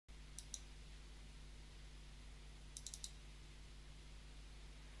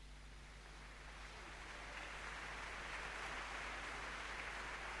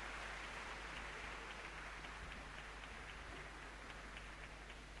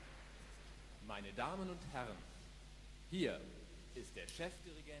Meine Damen und Herren, hier ist der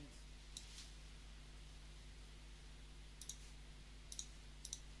Chefdirigent.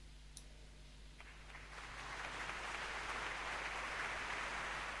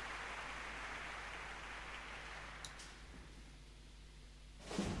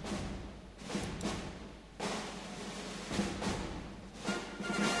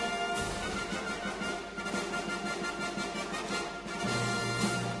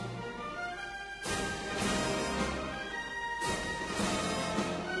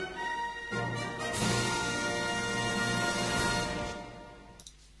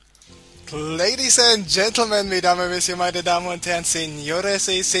 Ladies and Gentlemen, Mesdames, Messieurs, meine Damen und Herren, Señores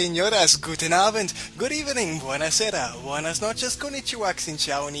y Señoras, guten Abend, good evening, buonasera, buenas noches, konnichiwa, xin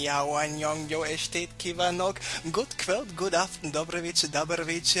chao, ni hao, annyeong, yo estet, kiva nog, good kveld, good afternoon, dobre večer, dober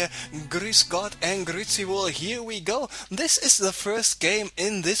večer, grüß Gott and grüezi wohl, here we go. This is the first game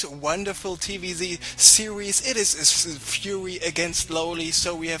in this wonderful TVZ series. It is Fury against LoWely,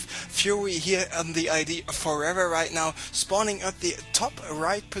 so we have Fury here on the ID forever right now, spawning at the top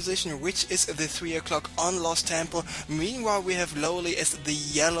right position, which is the 3 o'clock on Lost Temple. Meanwhile, we have LoWely as the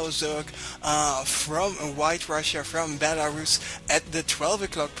yellow Zerg from White Russia, from Belarus, at the 12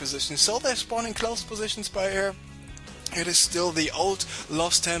 o'clock position. So they're spawning close positions by her. It is still the old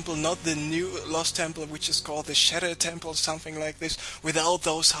Lost Temple, not the new Lost Temple, which is called the Shadow Temple, something like this, without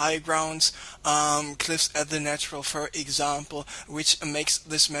those high grounds, cliffs at the natural, for example, which makes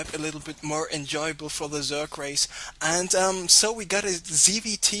this map a little bit more enjoyable for the Zerg race. And so we got a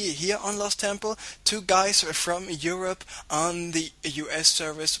ZVT here on Lost Temple, two guys from Europe on the US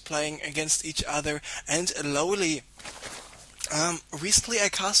service playing against each other, and LoWely. Recently I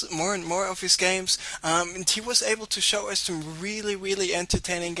casted more and more of his games, and he was able to show us some really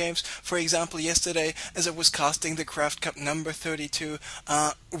entertaining games. For example, yesterday, as I was casting the Craft Cup number 32,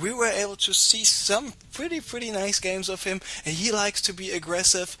 we were able to see some pretty nice games of him. He likes to be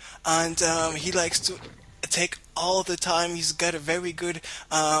aggressive, and he likes to take all the time. He's got a very good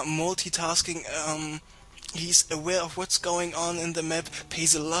multitasking. He's aware of what's going on in the map,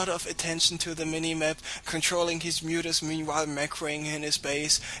 pays a lot of attention to the mini-map, controlling his mutas, meanwhile macroing in his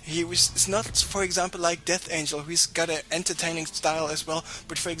base. It's not, for example, like Death Angel, who's got an entertaining style as well,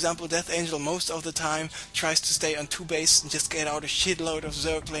 but for example, Death Angel most of the time tries to stay on 2 base and just get out a shitload of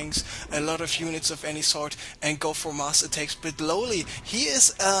Zerglings, a lot of units of any sort, and go for mass attacks. But LoWely, he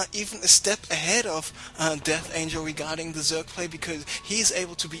is even a step ahead of Death Angel regarding the Zerg play, because he is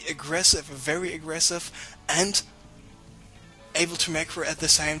able to be aggressive, very aggressive, and able to macro at the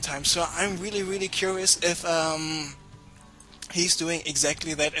same time. So I'm really curious if he's doing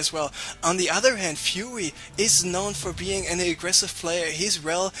exactly that as well. On the other hand, Fury is known for being an aggressive player. He's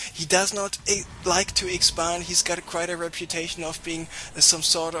rel, he does not like to expand. He's got quite a reputation of being some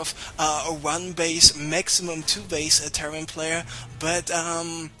sort of a 1 base, maximum 2 base Terran player, but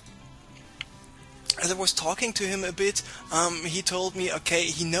as I was talking to him a bit, he told me, okay,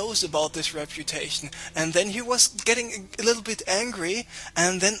 he knows about this reputation, and then he was getting a little bit angry,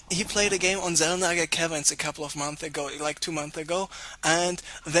 and then he played a game on Zelnaga Caverns a couple of months ago, like 2 months ago, and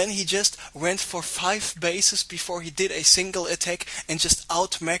then he just went for 5 bases before he did a single attack and just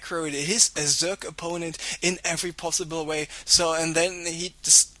out-macroed his Zerg opponent in every possible way. So, and then he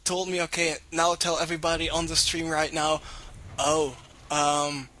just told me, okay, now tell everybody on the stream right now,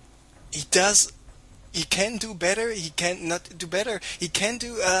 he can do better, he can not do better, he can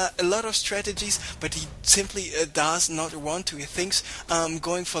do a lot of strategies, but he simply does not want to. He thinks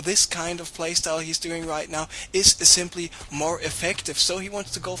going for this kind of playstyle he's doing right now is simply more effective. So he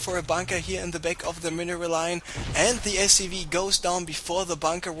wants to go for a bunker here in the back of the mineral line, and the SCV goes down before the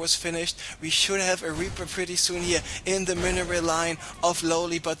bunker was finished. We should have a Reaper pretty soon here in the mineral line of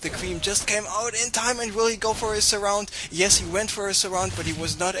LoWely, but the Cream just came out in time. And will he go for a surround? Yes, he went for a surround, but he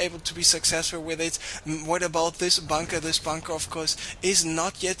was not able to be successful with it. What about this bunker? This bunker, of course, is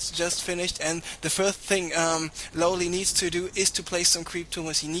not yet just finished, and the first thing LoWely needs to do is to place some creep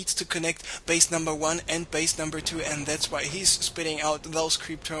tumors. He needs to connect base number 1 and base number 2, and that's why he's spitting out those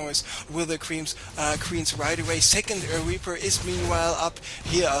creep tumors with the queens right away. Second Reaper is meanwhile up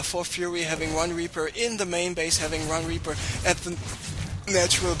here for Fury, having 1 Reaper in the main base, having 1 Reaper at the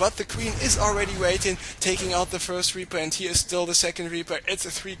natural, but the Queen is already waiting, taking out the first Reaper, and he is still the second Reaper. It's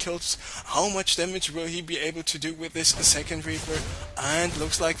 3 kills. How much damage will he be able to do with this second Reaper? And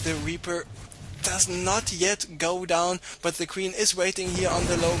looks like the Reaper does not yet go down, but the Queen is waiting here on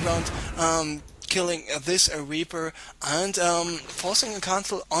the low ground, killing this Reaper and forcing a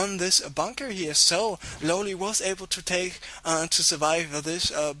cancel on this bunker here. So LoWely was able to survive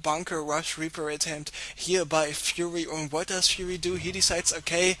this bunker rush Reaper attempt here by Fury. And what does Fury do? He decides,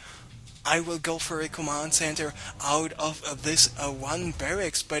 okay, I will go for a command center out of this one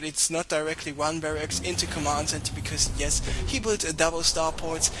barracks, but it's not directly one barracks into command center because yes, he built a double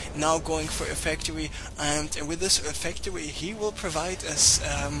starports, now going for a factory, and with this factory he will provide us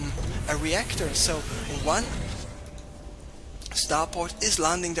a reactor. So one starport is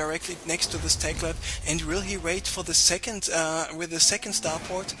landing directly next to this tech lab, and will he wait for the second with the second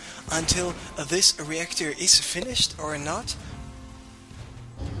starport until this reactor is finished or not?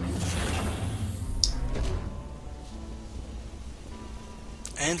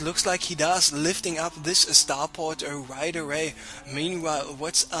 And looks like he does, lifting up this starport right away. Meanwhile,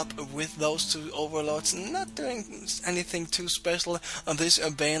 what's up with those two overlords? Not doing anything too special. This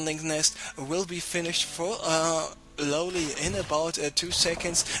banelink nest will be finished for LoWely in about 2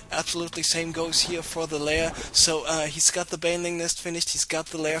 seconds. Absolutely same goes here for the lair. So he's got the banelink nest finished, he's got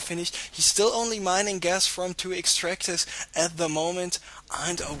the lair finished. He's still only mining gas from 2 extractors at the moment.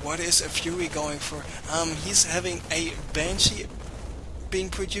 And what is a Fury going for? He's having a Banshee being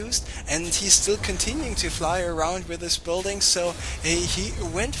produced, and he's still continuing to fly around with this building. So he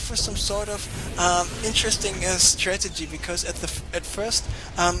went for some sort of interesting strategy, because at first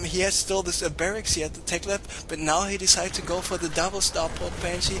he had still this barracks here at the tech lab, but now he decided to go for the double starport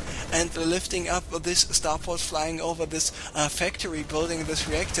Banshee and lifting up this starport, flying over this factory, building this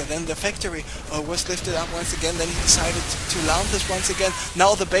reactor. Then the factory was lifted up once again, then he decided to land this once again.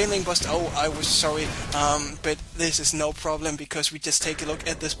 Now the banelink bust, oh, I was sorry, but this is no problem, because we just take a look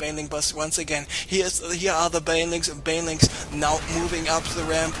at this banelink bus once again. Here are the banelings now moving up the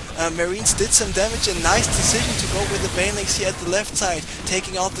ramp. Marines did some damage, a nice decision to go with the banelings here at the left side,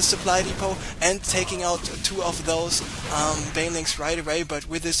 taking out the supply depot and taking out 2 of those banelings right away. But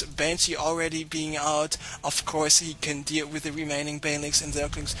with this Banshee already being out, of course he can deal with the remaining banelings and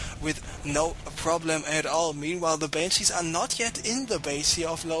zerglings with no problem at all. Meanwhile, the Banshees are not yet in the base here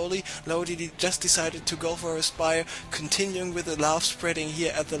of LoWely. LoWely just decided to go for a Spire, continuing with the lava spreading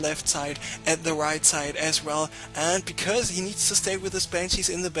here at the left side, at the right side as well. And because he needs to stay with his Banshees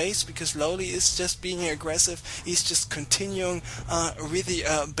in the base, because LoWely is just being aggressive, he's just continuing with the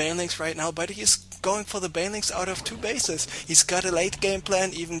banelings right now, but he's going for the banelings out of 2 bases. He's got a late game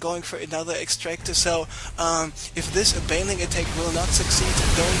plan, even going for another extractor. So if this baneling attack will not succeed,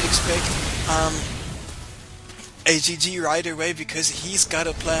 don't expect a GG right away, because he's got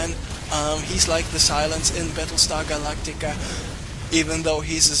a plan. He's like the Silence in Battlestar Galactica, even though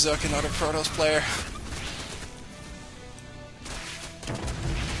he's a Zerg and not a Protoss player.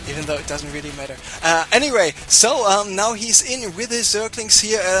 Even though it doesn't really matter. Anyway, so now he's in with his Zerglings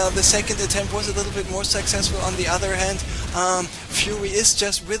here. The second attempt was a little bit more successful. On the other hand, Fury is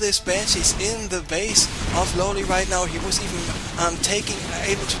just with his Banshees in the base of LoWely right now. He was even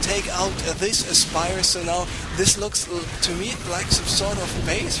able to take out this Spire, so now this looks to me like some sort of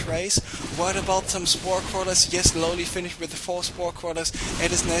base race. What about some Spore Crawlers? Yes, LoWely finished with 4 Spore Crawlers,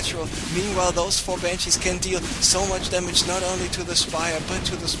 it is natural. Meanwhile, those 4 Banshees can deal so much damage, not only to the Spire, but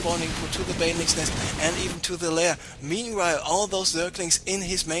to the spawning pool, to the baneling's nest, and even to the lair. Meanwhile, all those Zerglings in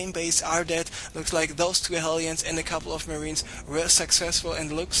his main base are dead. Looks like those 2 Hellions and a couple of Marines were successful,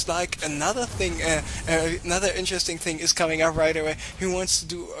 and looks like another thing, another interesting thing is coming up right away. He wants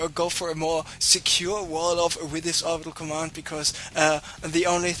to go for a more secure wall off with his orbital command, because the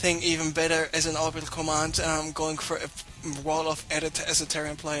only thing even better as an orbital command, going for a wall off as a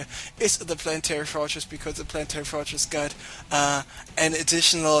Terran player, is the Planetary Fortress, because the Planetary Fortress got an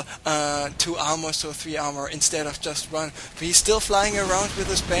additional 2 armor, so 3 armor instead of just 1. But he's still flying around with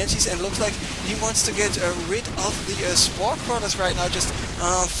his Banshees, and looks like he wants to get rid of the Spore Crawlers right now, just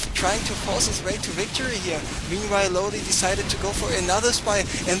trying to force his way to victory here. Meanwhile, LoWely decided to go for another Spire,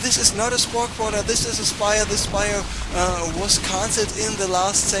 and this is not a Spore Crawler, this is a Spire. This Spire was cancelled in the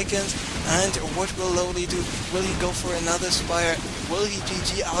last second. And what will LoWely do? Will he go for another Spire? Will he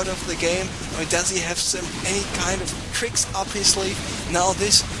GG out of the game? Or does he have any kind of tricks up his sleeve? Now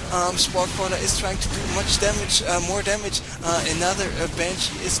this Spore Crawler is trying to do much damage, more damage. Another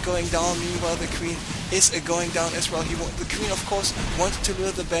Banshee is going down. Meanwhile, the Queen is going down as well. The Queen, of course, wanted to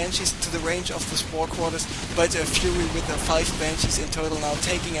lure the Banshees to the range of the Spore Crawlers, but Fury with the 5 Banshees in total now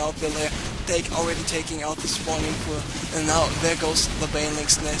taking out the lair, already taking out the spawning pool, and now there goes the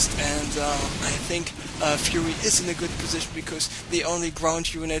Baneling's nest. And I think Fury is in a good position, because the only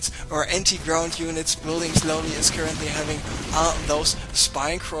ground units or anti-ground units buildings LoWely is currently having are those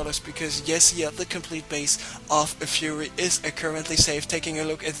Spine Crawlers, because yes, here the complete base of Fury is currently safe. Taking a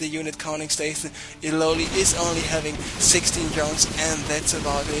look at the unit counting station, LoWely is only having 16 drones, and that's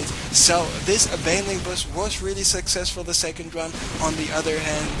about it. So this Baneling bus was really successful the second run. On the other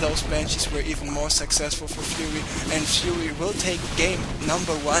hand, those Banshees were even more successful for Fury, and Fury will take game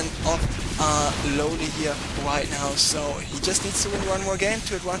number 1 of LoWely here right now. So he just needs to win one more game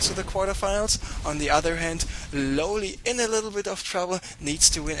to advance to the quarterfinals. On the other hand, LoWely, in a little bit of trouble, needs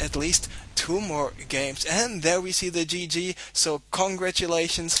to win at least 2 more games. And there we see the GG, so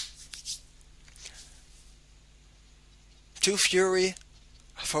congratulations to Fury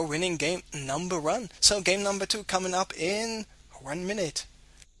for winning game number 1. So game number 2 coming up in 1 minute.